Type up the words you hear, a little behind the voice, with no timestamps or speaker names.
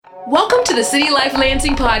Welcome to the City Life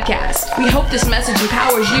Lansing podcast. We hope this message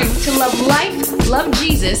empowers you to love life, love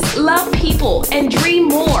Jesus, love people, and dream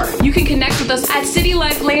more. You can connect with us at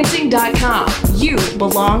citylifelansing.com. You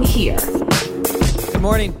belong here. Good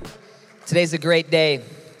morning. Today's a great day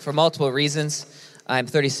for multiple reasons. I'm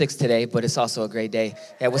 36 today, but it's also a great day.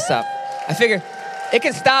 Yeah, what's up? I figure it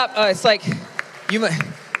can stop. It's like,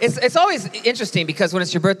 it's always interesting because when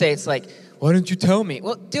it's your birthday, it's like, why didn't you tell me?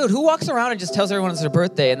 Well, dude, who walks around and just tells everyone it's their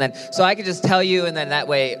birthday? And then, so I could just tell you, and then that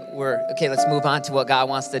way let's move on to what God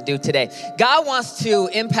wants to do today. God wants to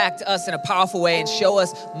impact us in a powerful way and show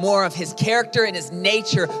us more of his character and his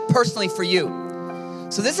nature personally for you.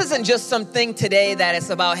 So this isn't just something today that it's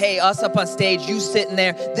about, hey, us up on stage, you sitting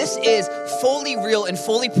there. This is fully real and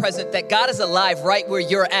fully present that God is alive right where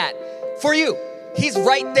you're at for you. He's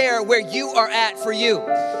right there where you are at for you.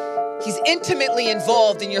 He's intimately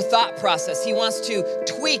involved in your thought process. He wants to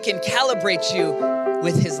tweak and calibrate you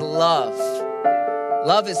with his love.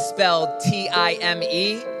 Love is spelled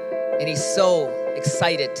T-I-M-E, and he's so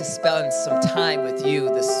excited to spend some time with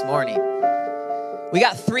you this morning. We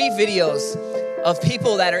got 3 videos of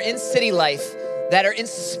people that are in city life that are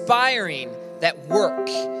inspiring that work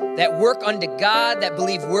unto God, that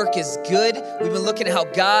believe work is good. We've been looking at how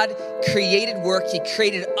God created work. He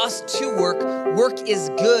created us to work. Work is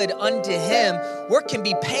good unto him. Work can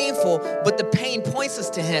be painful, but the pain points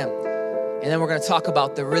us to him. And then we're going to talk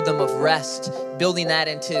about the rhythm of rest, building that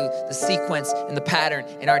into the sequence and the pattern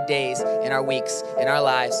in our days, in our weeks, in our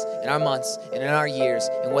lives, in our months, and in our years,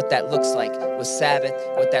 and what that looks like with Sabbath,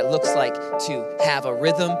 what that looks like to have a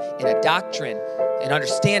rhythm and a doctrine, an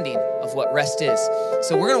understanding of what rest is.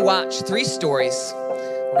 So we're going to watch 3 stories.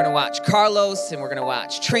 We're going to watch Carlos, and we're going to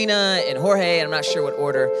watch Trina and Jorge, and I'm not sure what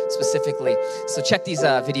order specifically. So check these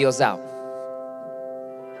videos out.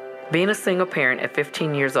 Being a single parent at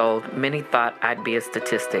 15 years old, many thought I'd be a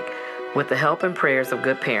statistic. With the help and prayers of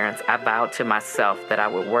good parents, I vowed to myself that I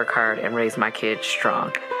would work hard and raise my kids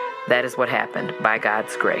strong. That is what happened, by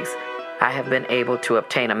God's grace. I have been able to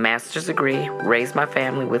obtain a master's degree, raise my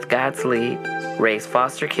family with God's lead, raise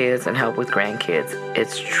foster kids, and help with grandkids.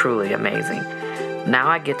 It's truly amazing. Now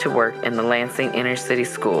I get to work in the Lansing inner city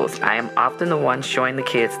schools. I am often the one showing the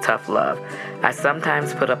kids tough love. I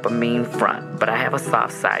sometimes put up a mean front, but I have a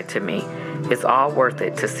soft side to me. It's all worth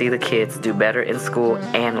it to see the kids do better in school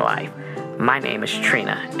and life. My name is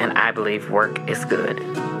Trina, and I believe work is good.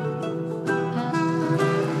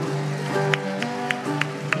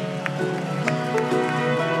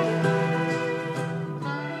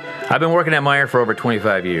 I've been working at Meijer for over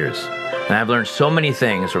 25 years, and I've learned so many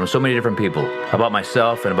things from so many different people about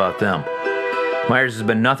myself and about them. Meijer's has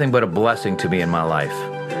been nothing but a blessing to me in my life.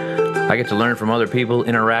 I get to learn from other people,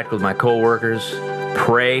 interact with my coworkers,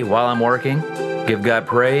 pray while I'm working, give God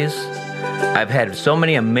praise. I've had so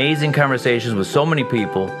many amazing conversations with so many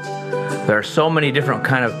people. There are so many different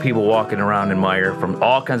kind of people walking around in Meijer from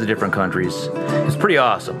all kinds of different countries. It's pretty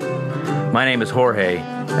awesome. My name is Jorge,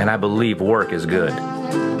 and I believe work is good.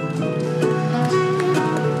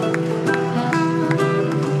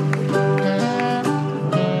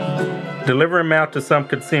 Delivering mail to some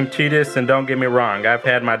could seem tedious, and don't get me wrong, I've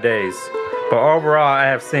had my days. But overall, I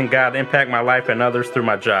have seen God impact my life and others through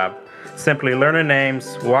my job. Simply learning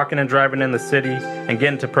names, walking and driving in the city, and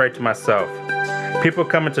getting to pray to myself. People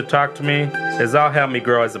coming to talk to me has all helped me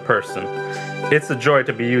grow as a person. It's a joy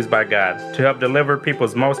to be used by God to help deliver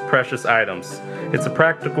people's most precious items. It's a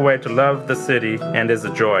practical way to love the city and is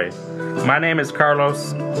a joy. My name is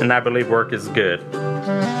Carlos, and I believe work is good.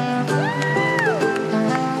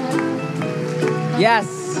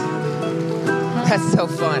 Yes. That's so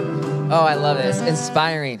fun. Oh, I love it. It's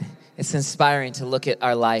inspiring. It's inspiring to look at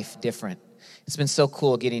our life different. It's been so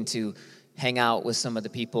cool getting to hang out with some of the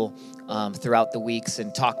people throughout the weeks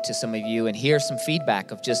and talk to some of you and hear some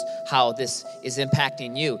feedback of just how this is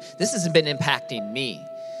impacting you. This has been impacting me.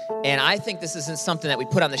 And I think this isn't something that we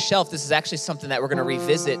put on the shelf. This is actually something that we're going to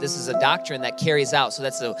revisit. This is a doctrine that carries out. So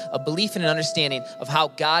that's a belief and an understanding of how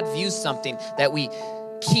God views something that we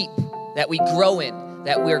keep, that we grow in,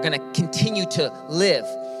 that we're going to continue to live.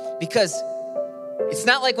 Because it's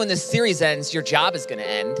not like when this series ends, your job is going to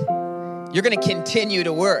end. You're going to continue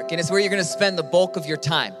to work, and it's where you're going to spend the bulk of your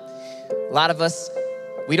time. A lot of us,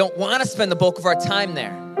 we don't want to spend the bulk of our time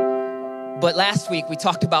there. But last week, we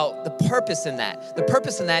talked about the purpose in that. The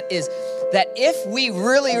purpose in that is that if we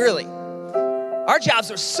really, our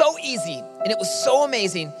jobs are so easy, and it was so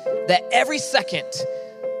amazing that every second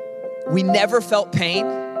we never felt pain,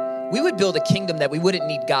 we would build a kingdom that we wouldn't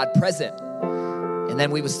need God present. And then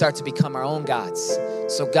we would start to become our own gods.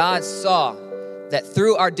 So God saw that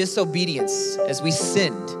through our disobedience, as we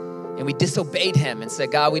sinned, and we disobeyed him and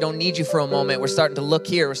said, God, we don't need you for a moment. We're starting to look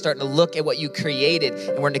here. We're starting to look at what you created,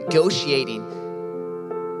 and we're negotiating.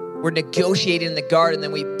 We're negotiating in the garden,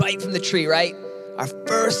 then we bite from the tree, right? Our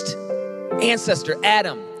first ancestor,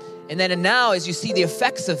 Adam. And then and now, as you see the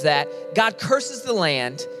effects of that, God curses the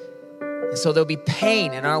land, and so there'll be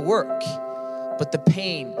pain in our work. But the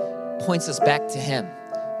pain points us back to him.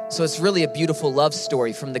 So it's really a beautiful love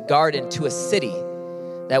story from the garden to a city,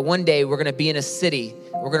 that one day we're gonna be in a city,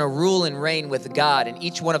 we're gonna rule and reign with God, and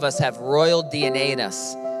each one of us have royal DNA in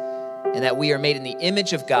us, and that we are made in the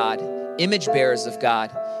image of God, image bearers of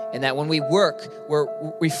God, and that when we work, we're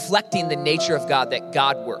reflecting the nature of God, that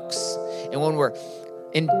God works. And when we're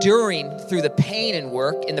enduring through the pain in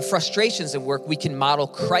work and the frustrations in work, we can model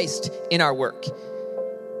Christ in our work.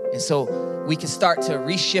 And so we can start to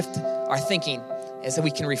reshift our thinking as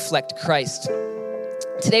we can reflect Christ.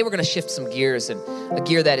 Today we're gonna shift some gears, and a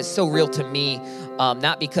gear that is so real to me,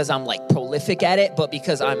 not because I'm like prolific at it, but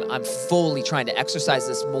because I'm fully trying to exercise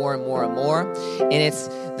this more and more and more. And it's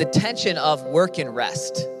the tension of work and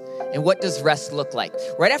rest. And what does rest look like?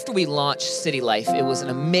 Right after we launched City Life, it was an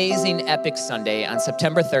amazing, epic Sunday on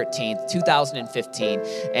September 13th, 2015.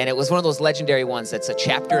 And it was one of those legendary ones that's a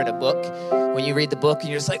chapter in a book. When you read the book and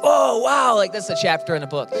you're just like, oh, wow, like that's a chapter in a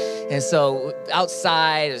book. And so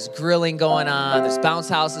outside, there's grilling going on. There's bounce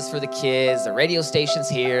houses for the kids. The radio station's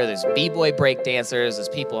here. There's b-boy break dancers. There's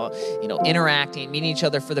people, interacting, meeting each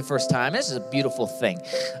other for the first time. This is a beautiful thing.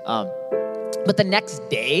 But the next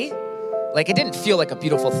day, it didn't feel like a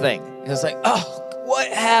beautiful thing. It was like, oh, what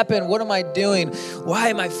happened? What am I doing? Why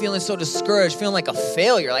am I feeling so discouraged, feeling like a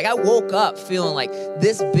failure? I woke up feeling like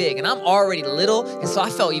this big, and I'm already little, and so I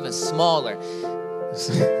felt even smaller.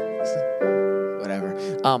 Whatever.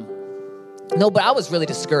 No, but I was really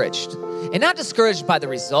discouraged. And not discouraged by the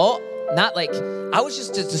result, not I was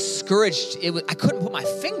just discouraged. I couldn't put my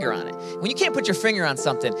finger on it. When you can't put your finger on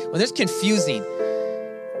something, when there's confusing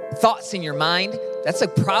thoughts in your mind, that's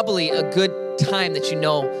probably a good time that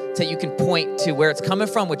you can point to where it's coming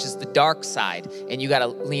from, which is the dark side, and you got to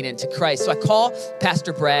lean into Christ. So I call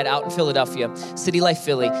Pastor Brad out in Philadelphia, City Life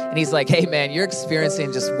Philly, and he's like, hey man, you're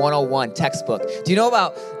experiencing just 101 textbook. Do you know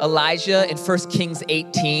about Elijah in 1 Kings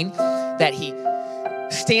 18, that he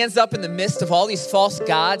stands up in the midst of all these false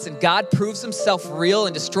gods, and God proves himself real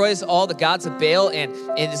and destroys all the gods of Baal, and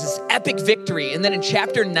it is this epic victory. And then in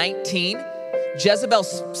chapter 19, Jezebel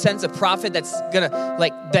sends a prophet that's gonna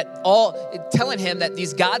telling him that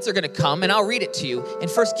these gods are gonna come, and I'll read it to you. In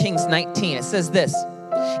 1 Kings 19, it says this: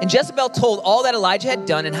 and Jezebel told all that Elijah had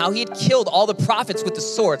done and how he had killed all the prophets with the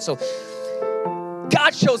sword. So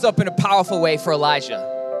God shows up in a powerful way for Elijah.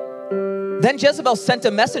 Then Jezebel sent a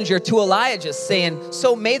messenger to Elijah saying,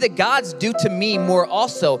 so may the gods do to me more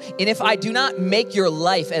also. And if I do not make your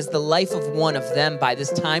life as the life of one of them by this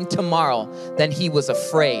time tomorrow, then he was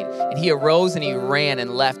afraid. And he arose and he ran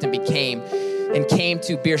and left and came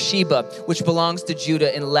to Beersheba, which belongs to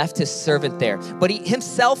Judah, and left his servant there. But he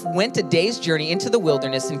himself went a day's journey into the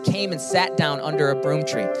wilderness and came and sat down under a broom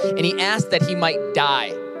tree. And he asked that he might die.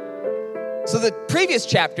 So the previous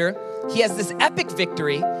chapter, he has this epic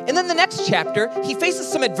victory, and then the next chapter, he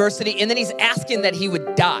faces some adversity, and then he's asking that he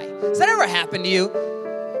would die. Does that ever happen to you?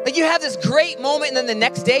 You have this great moment, and then the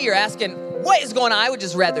next day you're asking, what is going on? I would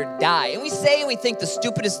just rather die. And we say and we think the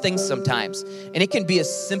stupidest things sometimes, and it can be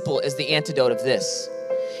as simple as the antidote of this.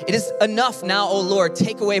 It is enough now, O Lord,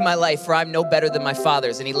 take away my life, for I'm no better than my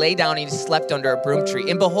fathers. And he lay down and he slept under a broom tree.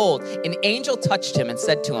 And behold, an angel touched him and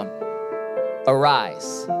said to him,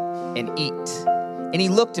 arise and eat. And he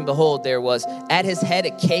looked, and behold, there was at his head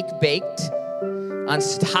a cake baked on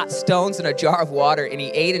hot stones and a jar of water. And he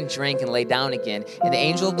ate and drank and lay down again. And the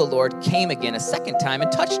angel of the Lord came again a second time and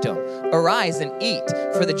touched him. Arise and eat,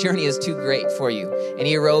 for the journey is too great for you. And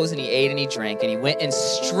he arose and he ate and he drank. And he went in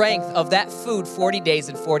strength of that food 40 days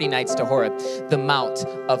and 40 nights to Horeb, the mount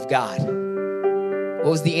of God.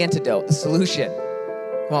 What was the antidote, the solution?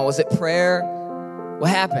 Come on, was it prayer? What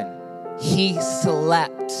happened? He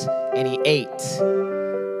slept and he ate.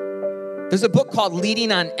 There's a book called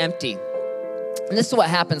Leading on Empty. And this is what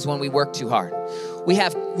happens when we work too hard.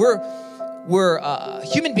 We're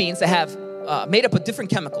human beings that have made up of different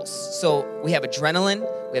chemicals. So we have adrenaline,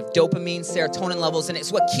 we have dopamine, serotonin levels, and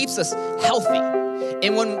it's what keeps us healthy.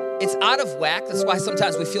 And when it's out of whack, that's why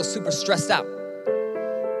sometimes we feel super stressed out.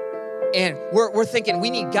 And we're thinking we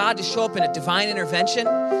need God to show up in a divine intervention.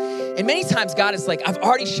 And many times God is like, I've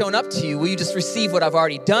already shown up to you. Will you just receive what I've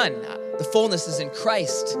already done? The fullness is in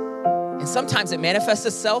Christ. And sometimes it manifests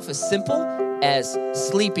itself as simple as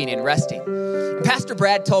sleeping and resting. And Pastor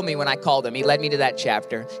Brad told me when I called him, he led me to that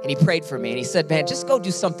chapter and he prayed for me and he said, man, just go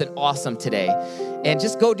do something awesome today. and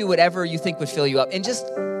just go do whatever you think would fill you up, and just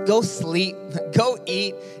go sleep, go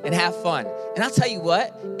eat, and have fun. And I'll tell you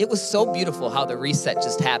what, it was so beautiful how the reset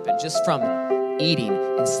just happened, just from eating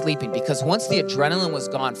and sleeping, because once the adrenaline was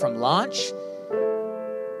gone from launch,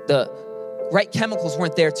 the right chemicals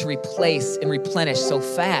weren't there to replace and replenish so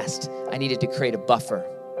fast. I needed to create a buffer.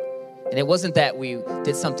 And it wasn't that we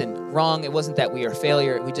did something wrong. It wasn't that we were a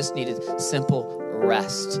failure. We just needed simple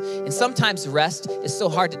rest. And sometimes rest is so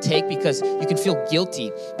hard to take because you can feel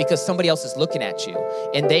guilty because somebody else is looking at you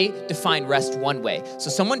and they define rest one way. So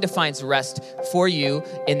someone defines rest for you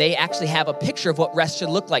and they actually have a picture of what rest should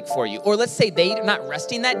look like for you. Or let's say they're not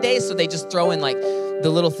resting that day, so they just throw in like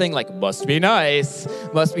the little thing like, must be nice.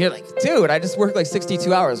 Must be like, dude, I just worked like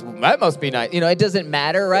 62 hours. That must be nice. You know, it doesn't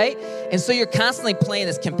matter, right? And so you're constantly playing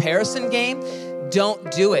this comparison game.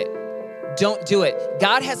 Don't do it. Don't do it.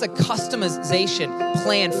 God has a customization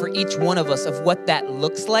plan for each one of us of what that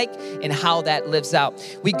looks like and how that lives out.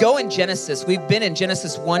 We go in Genesis. We've been in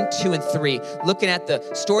Genesis 1, 2, and 3, looking at the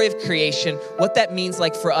story of creation, what that means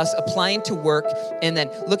like for us, applying to work, and then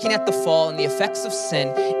looking at the fall and the effects of sin.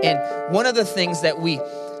 And one of the things that we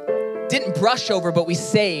didn't brush over, but we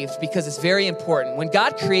saved because it's very important. When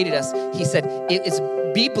God created us, he said, it is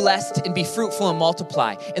be blessed and be fruitful and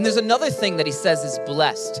multiply. And there's another thing that he says is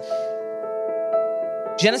blessed.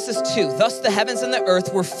 Genesis 2, thus the heavens and the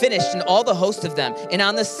earth were finished and all the host of them. And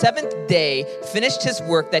on the seventh day finished his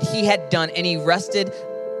work that he had done, and he rested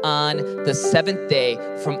on the seventh day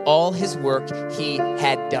from all his work he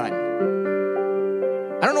had done.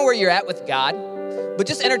 I don't know where you're at with God, but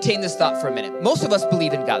just entertain this thought for a minute. Most of us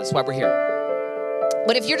believe in God, that's why we're here.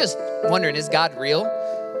 But if you're just wondering, is God real?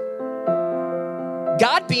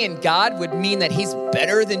 God being God would mean that he's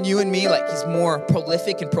better than you and me, like he's more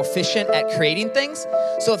prolific and proficient at creating things.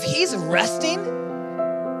 So if he's resting,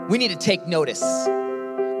 we need to take notice.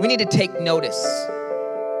 We need to take notice.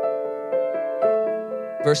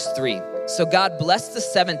 Verse 3, so God blessed the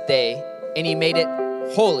seventh day and he made it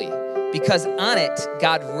holy, because on it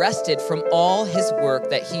God rested from all his work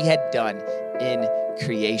that he had done in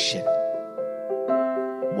creation.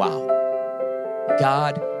 Wow.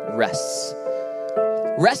 God rests.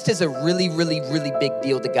 Rest is a really, really, really big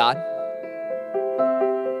deal to God.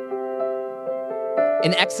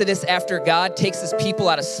 In Exodus, after God takes his people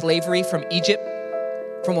out of slavery from Egypt,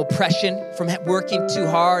 from oppression, from working too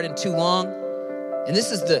hard and too long, and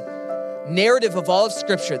this is the narrative of all of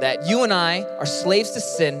Scripture, that you and I are slaves to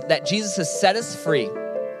sin, that Jesus has set us free,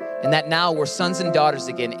 and that now we're sons and daughters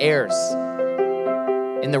again, heirs,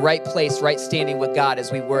 in the right place, right standing with God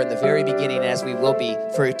as we were in the very beginning, and as we will be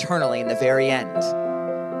for eternally in the very end.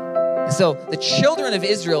 And so the children of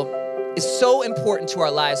Israel is so important to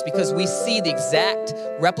our lives because we see the exact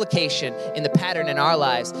replication in the pattern in our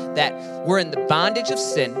lives that we're in the bondage of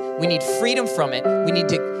sin. We need freedom from it. We need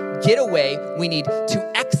to get away. We need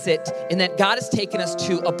to exit, and that God has taken us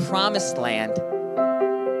to a promised land.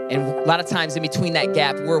 And a lot of times in between that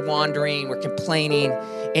gap, we're wandering, we're complaining,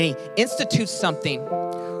 and he institutes something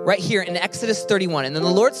right here in Exodus 31. And then the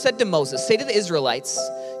Lord said to Moses, say to the Israelites,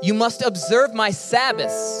 you must observe my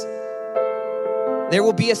Sabbaths. There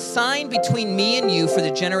will be a sign between me and you for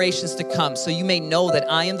the generations to come, so you may know that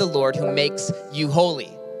I am the Lord who makes you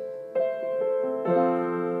holy.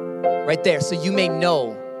 Right there, so you may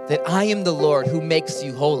know that I am the Lord who makes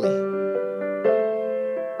you holy.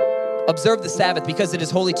 Observe the Sabbath because it is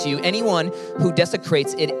holy to you. Anyone who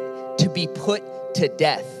desecrates it to be put to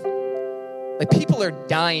death. Like, people are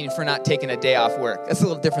dying for not taking a day off work. That's a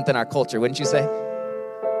little different than our culture, wouldn't you say?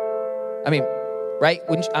 I mean, right?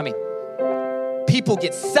 Wouldn't you? I mean, people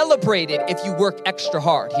get celebrated if you work extra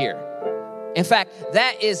hard here. In fact,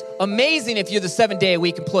 that is amazing if you're the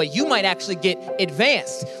 7-day-a-week employee. You might actually get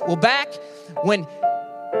advanced. Well, back when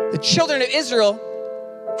the children of Israel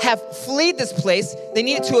have fled this place, they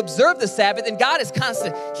needed to observe the Sabbath, and God is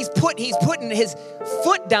constant. He's putting his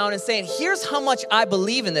foot down and saying, here's how much I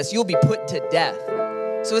believe in this. You'll be put to death.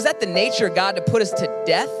 So is that the nature of God, to put us to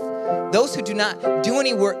death? Those who do not do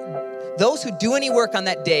any work, those who do any work on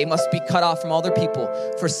that day must be cut off from all their people.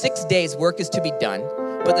 For 6 days work is to be done,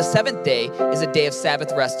 but the seventh day is a day of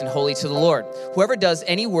Sabbath rest and holy to the Lord. Whoever does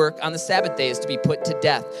any work on the Sabbath day is to be put to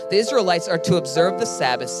death. The Israelites are to observe the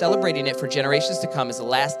Sabbath, celebrating it for generations to come as a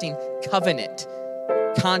lasting covenant,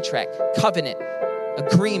 contract, covenant,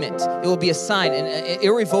 agreement. It will be a sign, an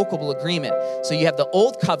irrevocable agreement. So you have the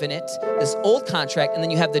old covenant, this old contract, and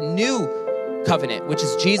then you have the new covenant, which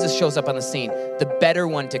is Jesus shows up on the scene, the better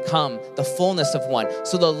one to come, the fullness of one.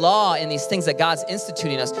 So the law and these things that God's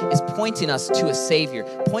instituting us is pointing us to a Savior,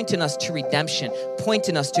 pointing us to redemption,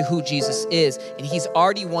 pointing us to who Jesus is. And he's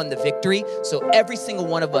already won the victory. So every single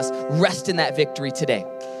one of us rest in that victory today.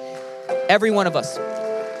 Every one of us.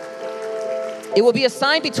 It will be a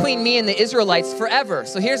sign between me and the Israelites forever.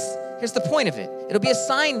 So here's the point of it. It'll be a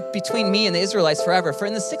sign between me and the Israelites forever. For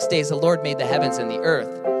in the 6 days, the Lord made the heavens and the earth,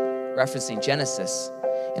 referencing Genesis.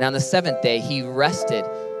 And on the 7th day, he rested,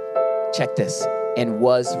 check this, and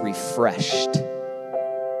was refreshed.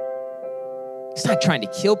 He's not trying to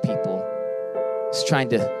kill people. He's trying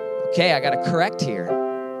to, okay, I got to correct here.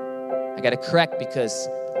 I got to correct because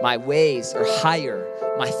my ways are higher.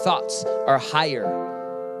 My thoughts are higher.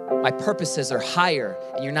 My purposes are higher,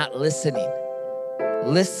 and you're not listening.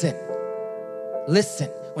 Listen.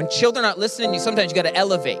 When children aren't listening, sometimes you got to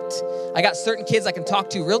elevate. I got certain kids I can talk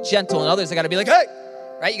to real gentle, and others I got to be like, hey,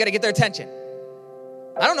 right? You got to get their attention.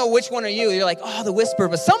 I don't know which one are you. You're like, oh, the whisper.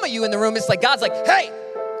 But some of you in the room, it's like God's like, hey,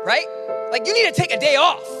 right? Like you need to take a day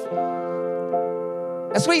off.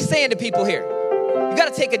 That's what he's saying to people here. You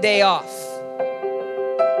got to take a day off.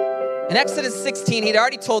 In Exodus 16, he'd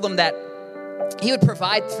already told them that he would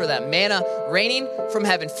provide for them. Manna raining from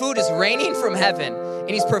heaven. Food is raining from heaven. And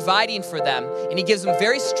he's providing for them. And he gives them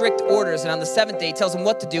very strict orders. And on the 7th day, he tells them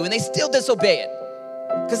what to do. And they still disobey it.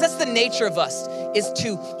 Because that's the nature of us, is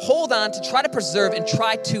to hold on, to try to preserve and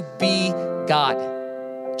try to be God.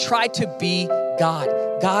 Try to be God.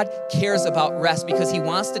 God cares about rest because he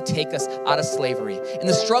wants to take us out of slavery. And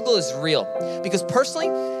the struggle is real. Because personally,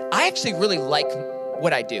 I actually really like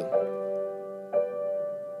what I do.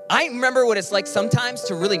 I remember what it's like sometimes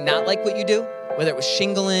to really not like what you do, whether it was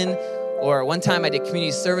shingling or one time I did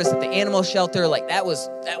community service at the animal shelter. Like that was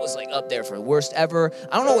like up there for worst ever.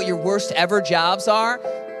 I don't know what your worst ever jobs are.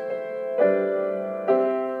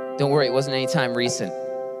 Don't worry, it wasn't any time recent.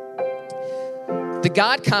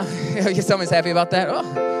 Someone's happy about that? Oh,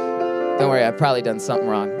 don't worry, I've probably done something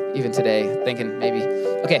wrong even today, thinking maybe.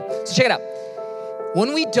 Okay, so check it out.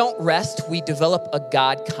 When we don't rest, we develop a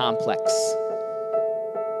God complex.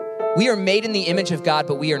 We are made in the image of God,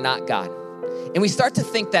 but we are not God. And we start to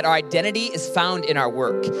think that our identity is found in our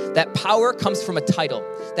work, that power comes from a title,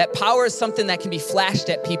 that power is something that can be flashed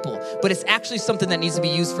at people, but it's actually something that needs to be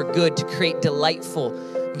used for good to create delightful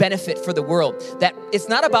benefit for the world. That it's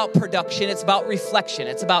not about production, it's about reflection.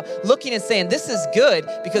 It's about looking and saying, this is good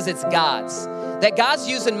because it's God's. That God's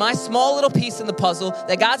using my small little piece in the puzzle,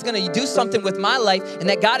 that God's gonna do something with my life, and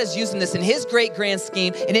that God is using this in his great grand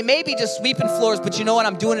scheme. And it may be just sweeping floors, but you know what?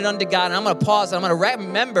 I'm doing it unto God, and I'm gonna pause, and I'm gonna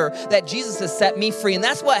remember that Jesus has set me free. And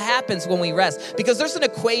that's what happens when we rest. Because there's an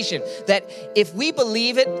equation that if we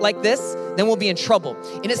believe it like this, then we'll be in trouble.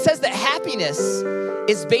 And it says that happiness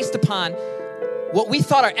is based upon what we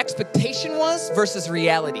thought our expectation was versus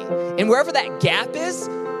reality. And wherever that gap is,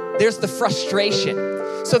 there's the frustration.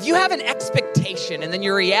 So if you have an expectation and then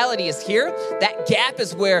your reality is here, that gap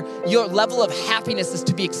is where your level of happiness is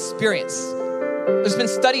to be experienced. There's been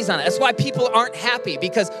studies on it. That's why people aren't happy,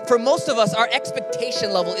 because for most of us, our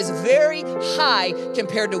expectation level is very high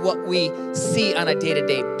compared to what we see on a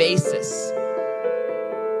day-to-day basis.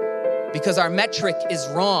 Because our metric is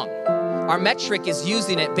wrong. Our metric is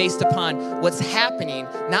using it based upon what's happening,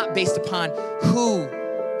 not based upon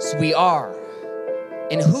whose we are.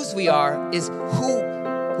 And whose we are is who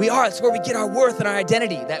we are. It's where we get our worth and our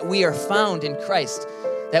identity, that we are found in Christ,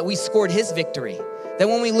 that we scored his victory, that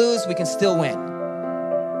when we lose, we can still win,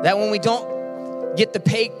 that when we don't get the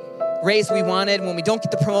pay raise we wanted, when we don't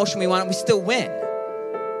get the promotion we wanted, we still win.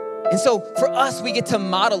 And so for us, we get to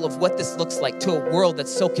model of what this looks like to a world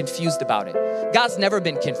that's so confused about it. God's never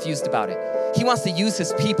been confused about it. He wants to use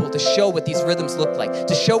his people to show what these rhythms look like,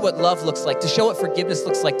 to show what love looks like, to show what forgiveness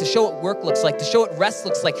looks like, to show what work looks like, to show what rest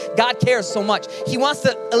looks like. God cares so much. He wants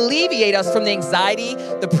to alleviate us from the anxiety,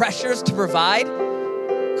 the pressures to provide.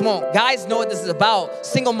 Come on, guys know what this is about.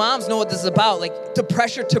 Single moms know what this is about. Like the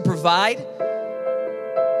pressure to provide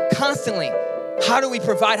constantly. How do we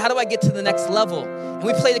provide? How do I get to the next level? And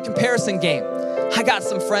we play the comparison game. I got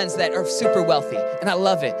some friends that are super wealthy, and I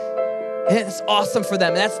love it. And it's awesome for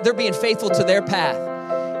them. They're being faithful to their path.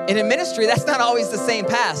 And in ministry, that's not always the same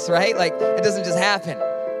path, right? Like, it doesn't just happen.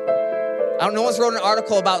 No one's wrote an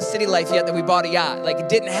article about City Life yet that we bought a yacht. Like, it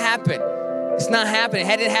didn't happen. It's not happening.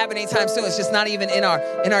 It didn't happen anytime soon. It's just not even in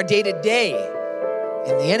our day-to-day.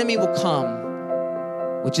 And the enemy will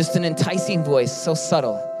come with just an enticing voice, so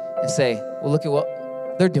subtle, and say, well, look at what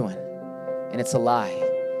they're doing. And it's a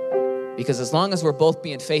lie. Because as long as we're both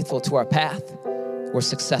being faithful to our path, we're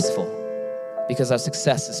successful. Because our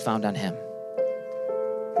success is found on him.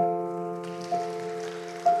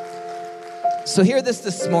 So hear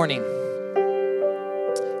this morning.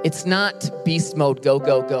 It's not beast mode, go,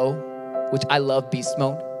 go, go, which I love beast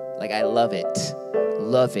mode. Like, I love it.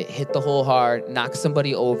 Love it. Hit the hole hard, knock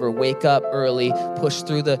somebody over, wake up early, push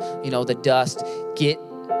through the dust, get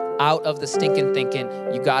out of the stinking thinking.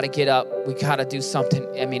 You got to get up. We got to do something.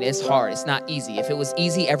 I mean, it's hard. It's not easy. If it was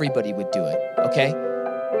easy, everybody would do it, okay?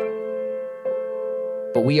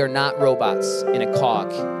 But we are not robots in a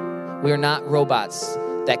cog. We are not robots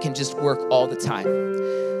that can just work all the time.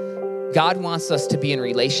 God wants us to be in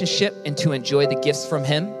relationship and to enjoy the gifts from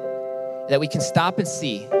him, that we can stop and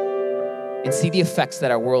see the effects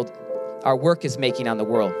that our work is making on the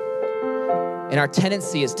world. And our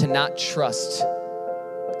tendency is to not trust,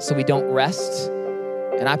 so we don't rest.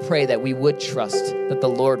 And I pray that we would trust that the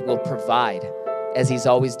Lord will provide, as he's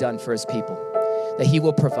always done for his people, that he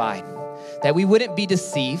will provide, that we wouldn't be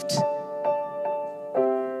deceived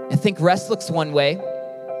and think rest looks one way.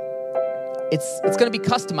 It's going to be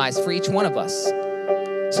customized for each one of us.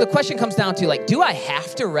 So the question comes down to, like, do I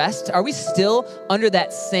have to rest? Are we still under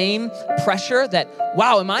that same pressure that,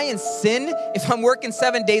 wow, am I in sin if I'm working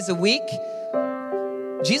 7 days a week?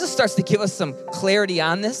 Jesus starts to give us some clarity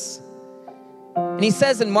on this. And he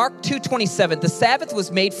says in Mark 2:27, the Sabbath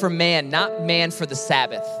was made for man, not man for the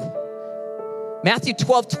Sabbath. Matthew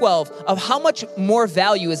 12:12, of how much more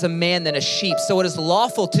value is a man than a sheep, so it is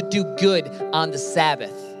lawful to do good on the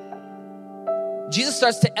Sabbath. Jesus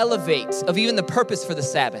starts to elevate of even the purpose for the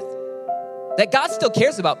Sabbath. That God still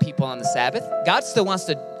cares about people on the Sabbath. God still wants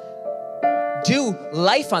to do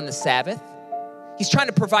life on the Sabbath. He's trying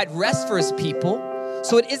to provide rest for his people,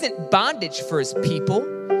 so it isn't bondage for his people.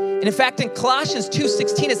 And in fact, in Colossians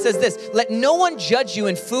 2:16, it says this, let no one judge you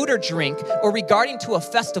in food or drink or regarding to a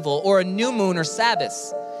festival or a new moon or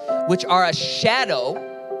Sabbaths, which are a shadow,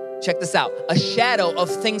 check this out, a shadow of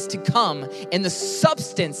things to come, and the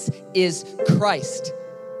substance is Christ.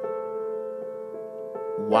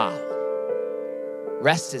 Wow.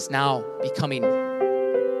 Rest is now becoming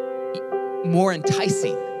more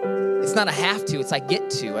enticing. It's not a have to, it's I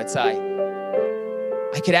get to. It's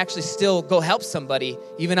I could actually still go help somebody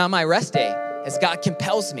even on my rest day as God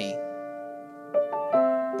compels me.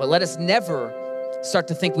 But let us never start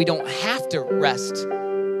to think we don't have to rest,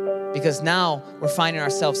 because now we're finding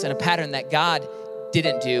ourselves in a pattern that God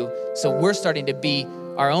didn't do. So we're starting to be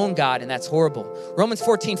our own God, and that's horrible. Romans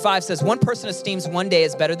 14:5 says, one person esteems one day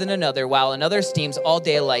as better than another, while another esteems all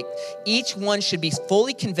day alike. Each one should be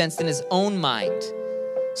fully convinced in his own mind.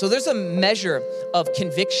 So there's a measure of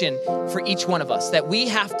conviction for each one of us, that we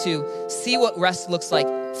have to see what rest looks like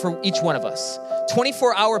for each one of us.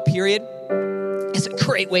 24-hour period is a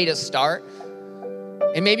great way to start.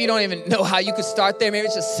 And maybe you don't even know how you could start there. Maybe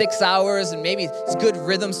it's just 6 hours, and maybe it's good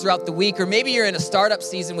rhythms throughout the week. Or maybe you're in a startup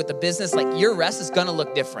season with the business, like your rest is gonna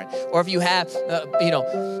look different. Or if you have,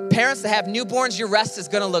 parents that have newborns, your rest is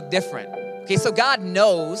gonna look different. Okay, so God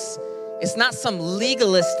knows it's not some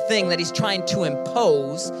legalist thing that he's trying to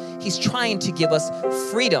impose. He's trying to give us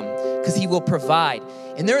freedom because he will provide.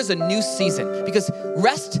 And there is a new season, because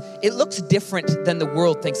rest, it looks different than the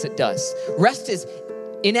world thinks it does. Rest is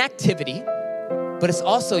inactivity, but it's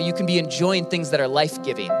also, you can be enjoying things that are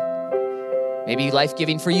life-giving. Maybe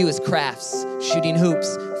life-giving for you is crafts, shooting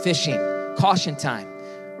hoops, fishing, caution time.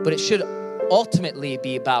 But it should ultimately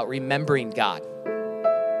be about remembering God.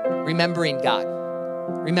 Remembering God.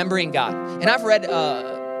 Remembering God. And I've read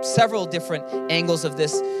several different angles of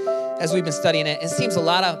this as we've been studying it. It seems a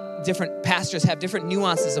lot of different pastors have different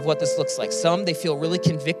nuances of what this looks like. Some, they feel really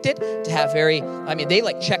convicted to have they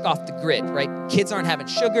like check off the grid, right? Kids aren't having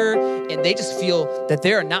sugar, and they just feel that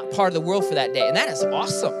they are not part of the world for that day. And that is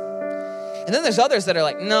awesome. And then there's others that are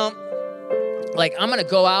like, no, like I'm gonna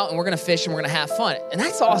go out and we're gonna fish and we're gonna have fun. And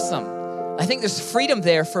that's awesome. I think there's freedom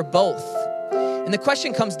there for both. And the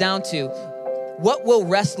question comes down to, what will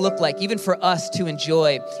rest look like even for us to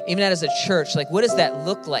enjoy, even as a church? Like, what does that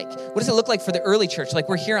look like? What does it look like for the early church? Like,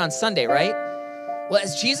 we're here on Sunday, right? Well,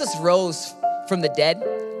 as Jesus rose from the dead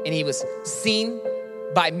and he was seen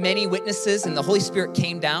by many witnesses and the Holy Spirit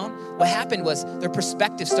came down, what happened was their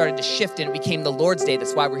perspective started to shift and it became the Lord's Day.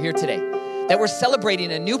 That's why we're here today. That we're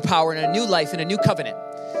celebrating a new power and a new life and a new covenant.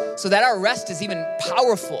 So that our rest is even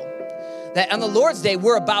powerful. That on the Lord's Day,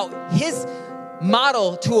 we're about his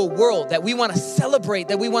model to a world, that we want to celebrate,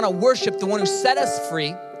 that we want to worship the one who set us free,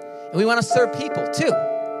 and we want to serve people too.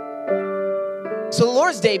 So the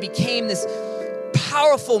Lord's Day became this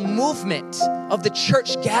powerful movement of the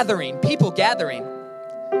church gathering, people gathering,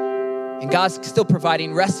 and God's still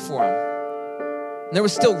providing rest for them. And there were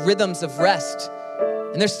still rhythms of rest,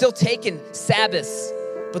 and they're still taking Sabbaths,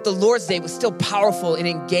 but the Lord's Day was still powerful and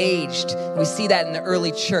engaged. And we see that in the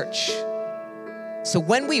early church. So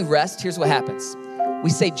when we rest, here's what happens.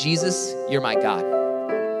 We say, Jesus, you're my God.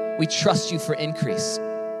 We trust you for increase.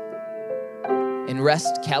 And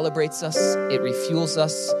rest calibrates us. It refuels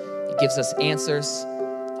us. It gives us answers.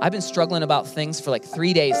 I've been struggling about things for like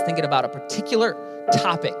 3 days, thinking about a particular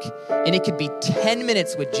topic, and it could be 10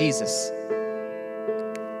 minutes with Jesus.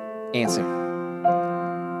 Answer.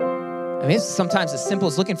 I mean, it's sometimes as simple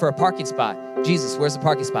as looking for a parking spot. Jesus, where's the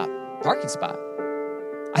parking spot? Parking spot.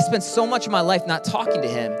 I spent so much of my life not talking to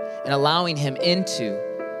him and allowing him into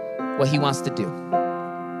what he wants to do.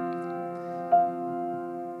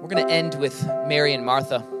 We're going to end with Mary and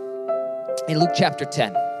Martha in Luke chapter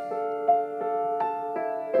 10.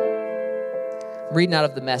 I'm reading out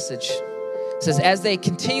of the Message. It says, as they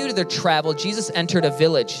continued their travel, Jesus entered a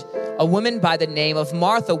village. A woman by the name of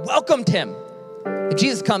Martha welcomed him. If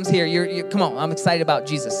Jesus comes here, you're come on, I'm excited about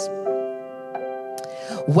Jesus.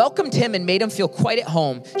 Welcomed him and made him feel quite at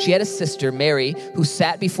home. She had a sister, Mary, who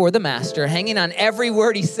sat before the master, hanging on every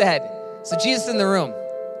word he said. So Jesus in the room.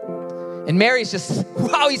 And Mary's just,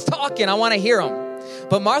 wow, he's talking. I want to hear him.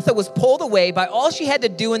 But Martha was pulled away by all she had to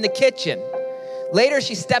do in the kitchen. Later,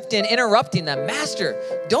 she stepped in, interrupting them. Master,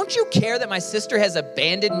 don't you care that my sister has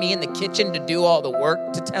abandoned me in the kitchen to do all the work?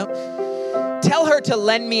 Tell her to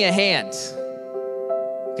lend me a hand.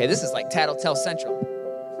 Okay, this is like Tattletale Central.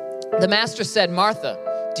 The master said, Martha,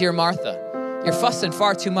 dear Martha, you're fussing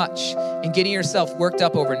far too much and getting yourself worked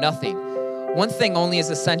up over nothing. One thing only is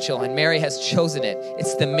essential, and Mary has chosen it.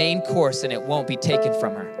 It's the main course, and it won't be taken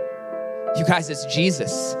from her. You guys, it's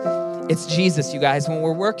Jesus. It's Jesus, you guys. When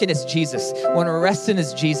we're working, it's Jesus. When we're resting,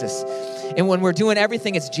 it's Jesus. And when we're doing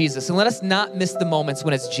everything, it's Jesus. And let us not miss the moments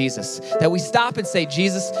when it's Jesus. That we stop and say,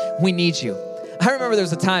 Jesus, we need you. I remember there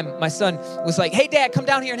was a time my son was like, hey, Dad, come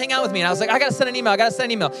down here and hang out with me. And I was like, I got to send an email.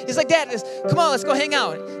 He's like, Dad, come on, let's go hang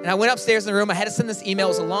out. And I went upstairs in the room. I had to send this email. It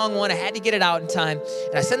was a long one. I had to get it out in time.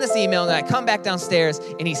 And I send this email, and then I come back downstairs,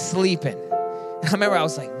 and he's sleeping. And I remember I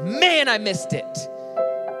was like, man, I missed it.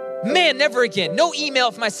 Man, never again. No email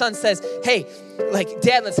if my son says, hey, like,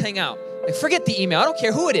 Dad, let's hang out. Like, forget the email. I don't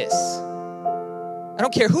care who it is. I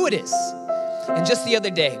don't care who it is. And just the other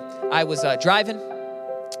day, I was driving,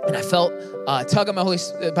 and I felt a tug on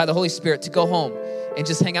by the Holy Spirit to go home and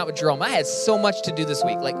just hang out with Jerome. I had so much to do this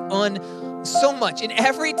week, so much. And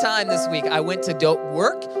every time this week I went to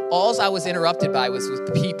work, all I was interrupted by was with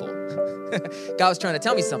the people. God was trying to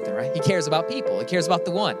tell me something, right? He cares about people. He cares about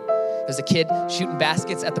the one. There's a kid shooting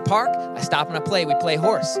baskets at the park. I stop and I play. We play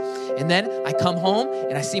horse. And then I come home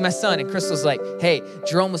and I see my son, and Crystal's like, hey,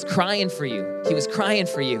 Jerome was crying for you. He was crying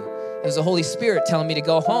for you. It was the Holy Spirit telling me to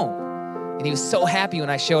go home. And he was so happy when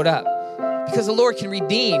I showed up. Because the Lord can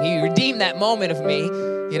redeem. He redeemed that moment of me,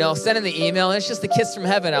 sending the email. And it's just a kiss from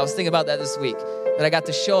heaven. I was thinking about that this week, that I got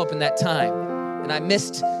to show up in that time. And I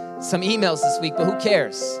missed some emails this week, but who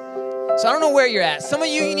cares? So I don't know where you're at. Some of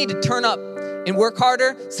you need to turn up and work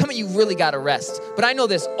harder. Some of you really got to rest. But I know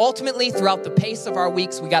this, ultimately, throughout the pace of our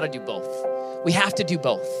weeks, we got to do both. We have to do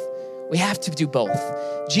both. We have to do both.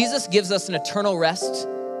 Jesus gives us an eternal rest.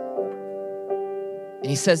 And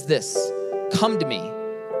he says this, come to me,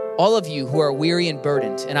 all of you who are weary and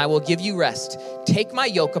burdened, and I will give you rest. Take my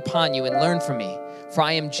yoke upon you and learn from me, for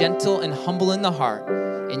I am gentle and humble in the heart,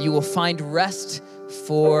 and you will find rest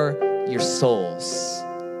for your souls.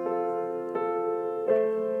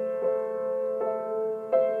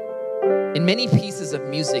 In many pieces of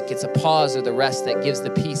music, it's a pause or the rest that gives the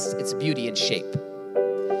piece its beauty and shape.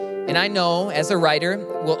 And I know, as a writer,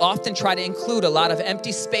 we'll often try to include a lot of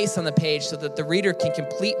empty space on the page so that the reader can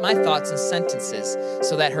complete my thoughts and sentences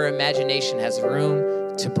so that her imagination has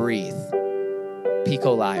room to breathe.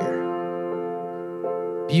 Pico Liar.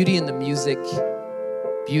 Beauty in the music,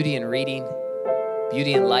 beauty in reading,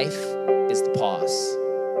 beauty in life is the pause.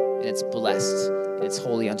 And it's blessed, and it's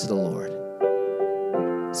holy unto the Lord.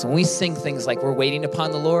 So when we sing things like we're waiting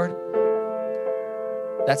upon the Lord,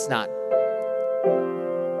 that's not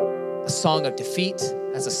a song of defeat.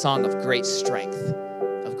 That's a song of great strength,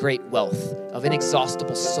 of great wealth, of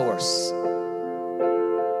inexhaustible source.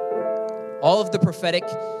 All of the prophetic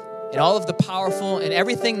and all of the powerful and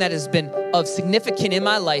everything that has been of significant in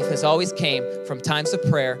my life has always came from times of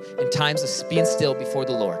prayer and times of being still before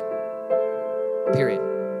the Lord. Period.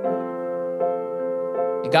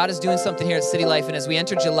 And God is doing something here at City Life, and as we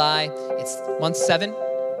enter July, it's month 7,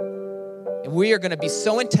 and we are going to be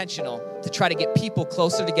so intentional to try to get people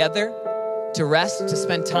closer together, to rest, to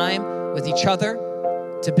spend time with each other,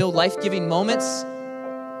 to build life-giving moments,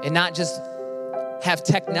 and not just have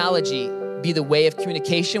technology be the way of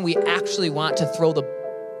communication. We actually want to throw the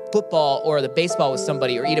football or the baseball with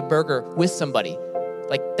somebody or eat a burger with somebody.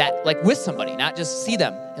 like that, like with somebody, not just see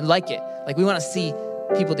them and like it. Like we want to see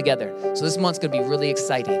people together. So this month's going to be really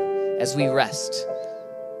exciting as we rest.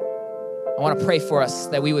 I want to pray for us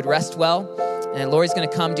that we would rest well, and then Lori's going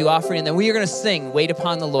to come do offering, and then we are going to sing Wait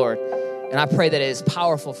Upon the Lord. And I pray that it is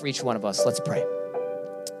powerful for each one of us. Let's pray.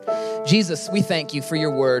 Jesus, we thank you for your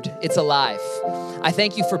word. It's alive. I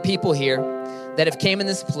thank you for people here that have came in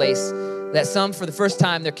this place, that some for the first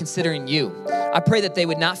time they're considering you. I pray that they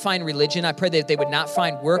would not find religion. I pray that they would not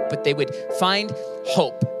find work, but they would find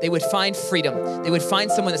hope. They would find freedom. They would find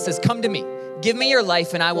someone that says, come to me. Give me your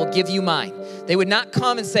life and I will give you mine. They would not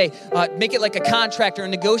come and say, make it like a contract or a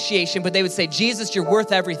negotiation, but they would say, Jesus, you're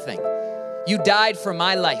worth everything. You died for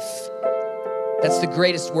my life. That's the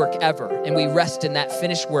greatest work ever. And we rest in that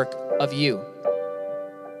finished work of you.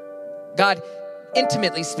 God,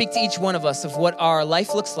 intimately speak to each one of us of what our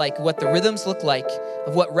life looks like, what the rhythms look like,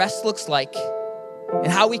 of what rest looks like,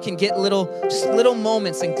 and how we can get little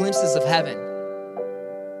moments and glimpses of heaven.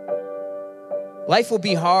 Life will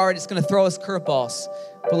be hard. It's going to throw us curveballs,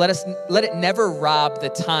 but let it never rob the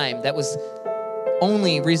time that was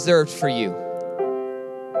only reserved for you.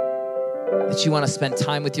 That you want to spend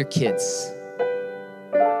time with your kids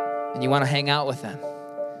and you want to hang out with them.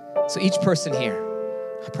 So each person here,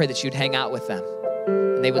 I pray that you'd hang out with them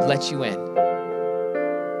and they would let you in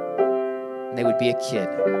and they would be a kid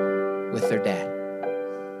with their dad.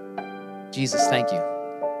 Jesus, thank you.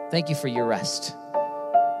 Thank you for your rest.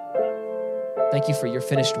 Thank you for your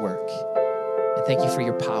finished work. And thank you for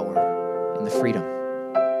your power and the freedom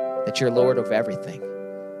that you're Lord of everything,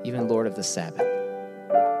 even Lord of the Sabbath,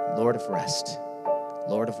 Lord of rest,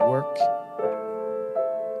 Lord of work,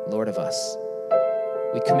 Lord of us.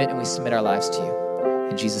 We commit and we submit our lives to you.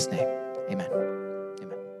 In Jesus' name, amen.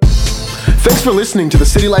 Amen. Thanks for listening to the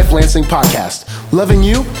City Life Lansing podcast, loving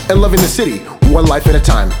you and loving the city, one life at a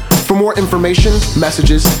time. For more information,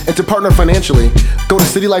 messages, and to partner financially, go to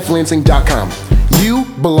citylifelansing.com. You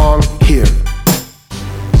belong here.